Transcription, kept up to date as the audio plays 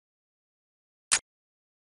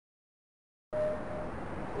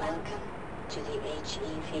to the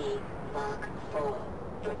HEV Mark IV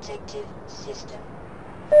protective system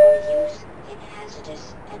for use in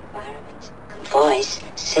hazardous environment. Voice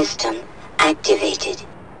system activated.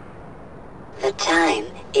 The time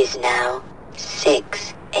is now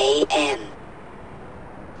 6 a.m.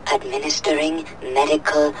 Administering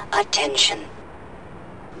medical attention.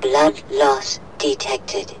 Blood loss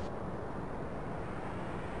detected.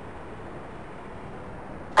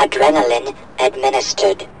 Adrenaline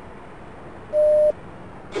administered.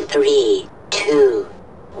 3, 2,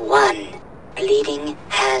 1. Bleeding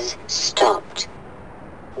has stopped.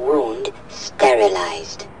 Wound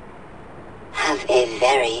sterilized. Have a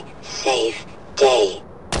very safe day.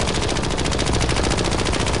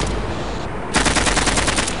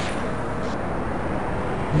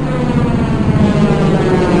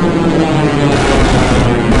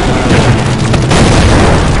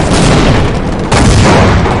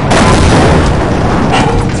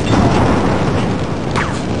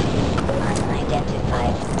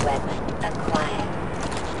 Unidentified weapon acquired.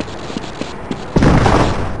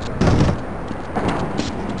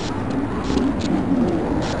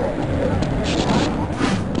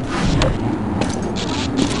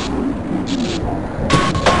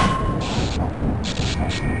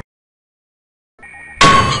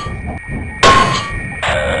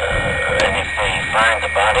 Find the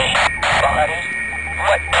body. Body?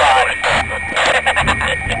 What body?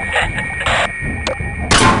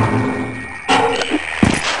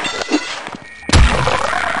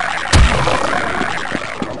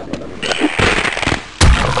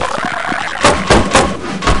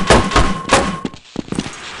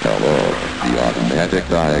 Hello, the automatic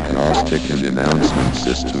diagnostic and announcement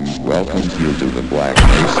system welcomes you to the Black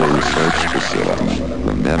Mesa Research Facility.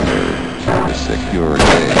 Remember, the secure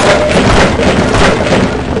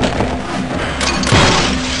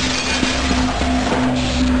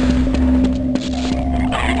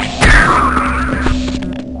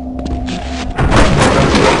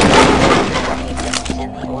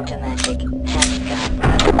Semi-automatic handgun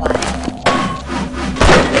acquired.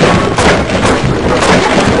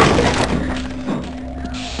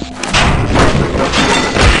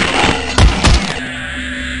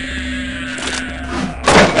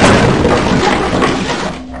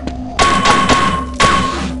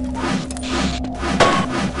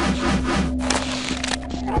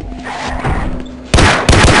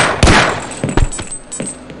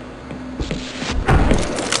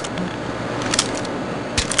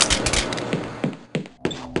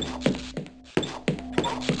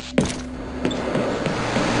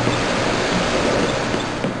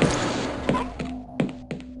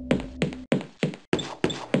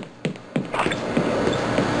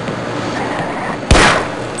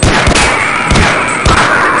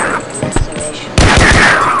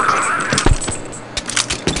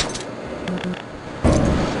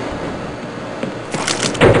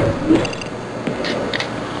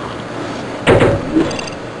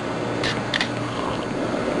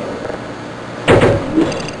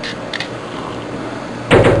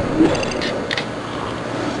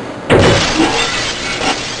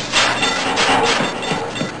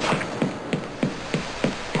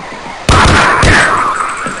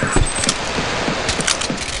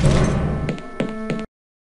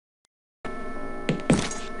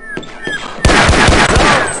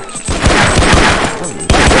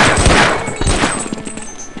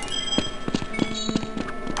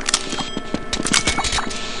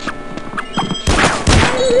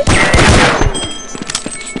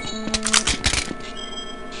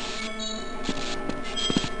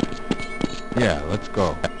 Yeah, let's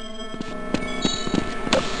go.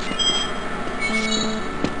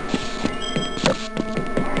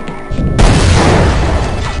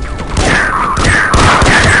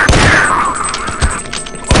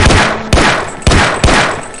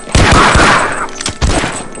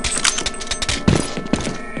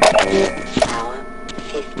 Power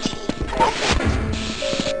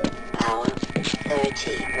 15%. Power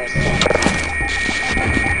 30%.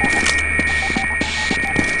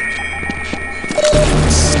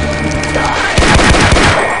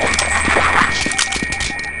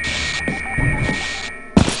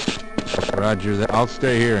 Roger that. I'll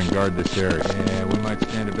stay here and guard this area. Yeah, we might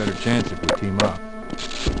stand a better chance if we team up.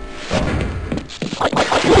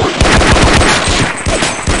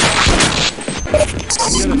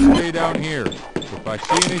 I'm gonna stay down here. If I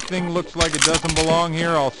see anything looks like it doesn't belong here,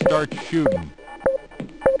 I'll start shooting.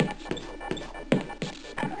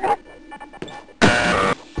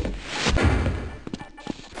 High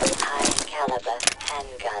caliber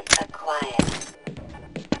handgun acquired.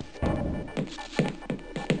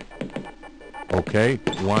 Okay,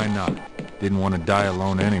 why not? Didn't want to die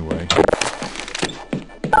alone anyway.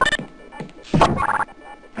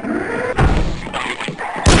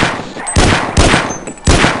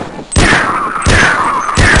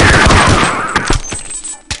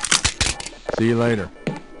 See you later.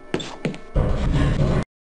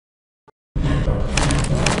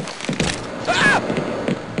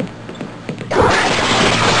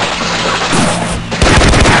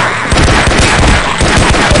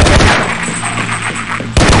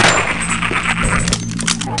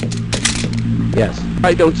 Yes.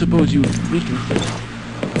 I don't suppose you reconsider.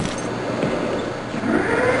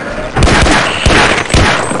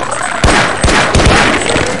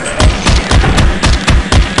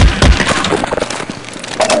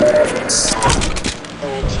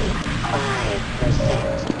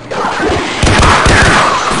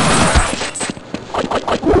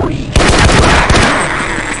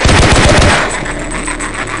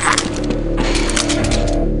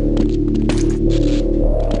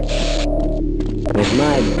 With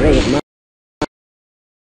my brave mind.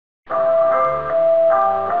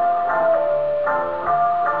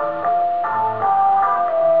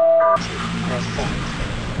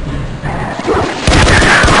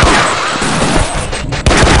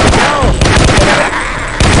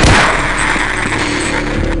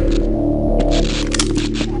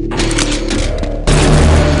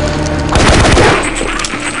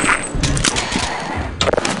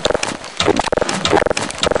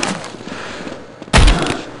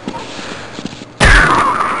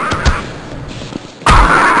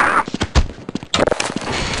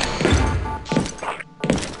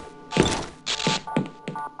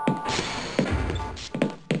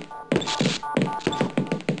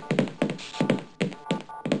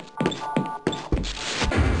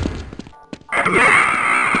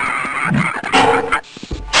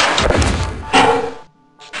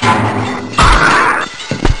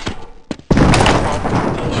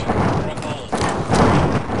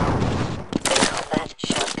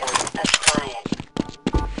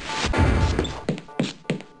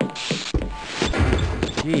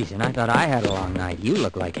 Geez, and I thought I had a long night. You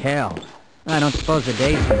look like hell. I don't suppose the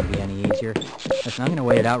day's gonna be any easier. Listen, I'm gonna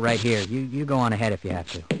wait it out right here. You go on ahead if you have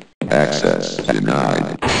to. Access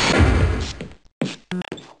denied.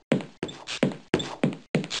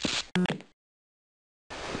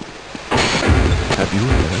 Have you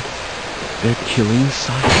heard? They're killing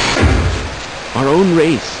science. Our own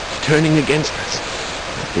race, turning against us.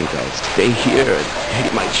 I think I'll stay here and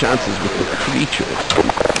take my chances with the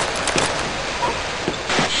creatures.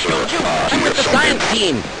 I'm with the science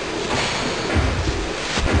team!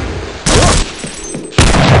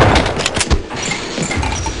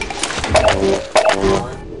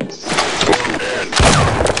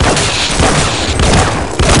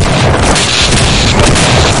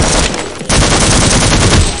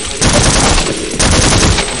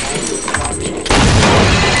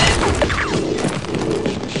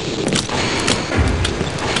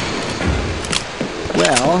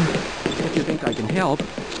 Well, if you think I can help,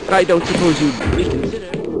 I don't suppose you'd reconsider.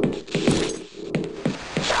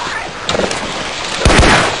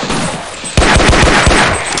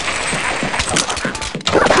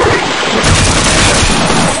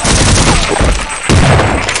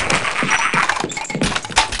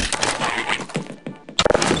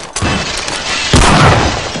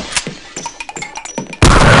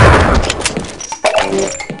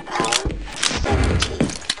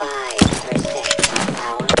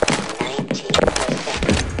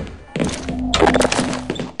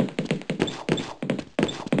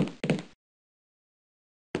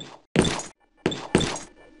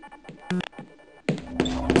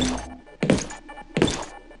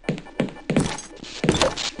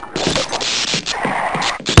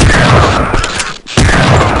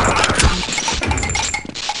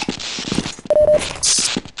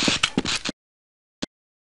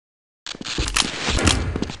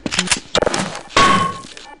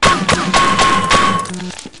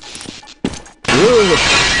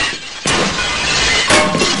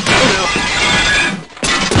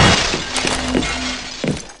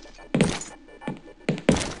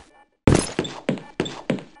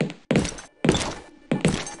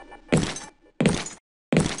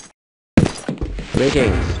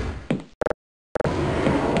 Greetings.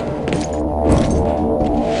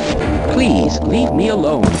 Please, leave me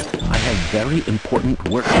alone. I have very important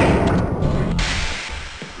work to do.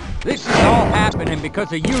 This is all happening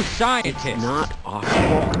because of you scientists. Not our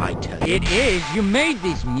fault, I tell you. It is. You made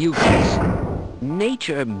these mutants.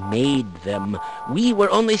 Nature made them. We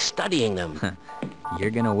were only studying them.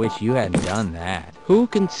 You're gonna wish you hadn't done that. Who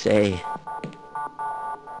can say?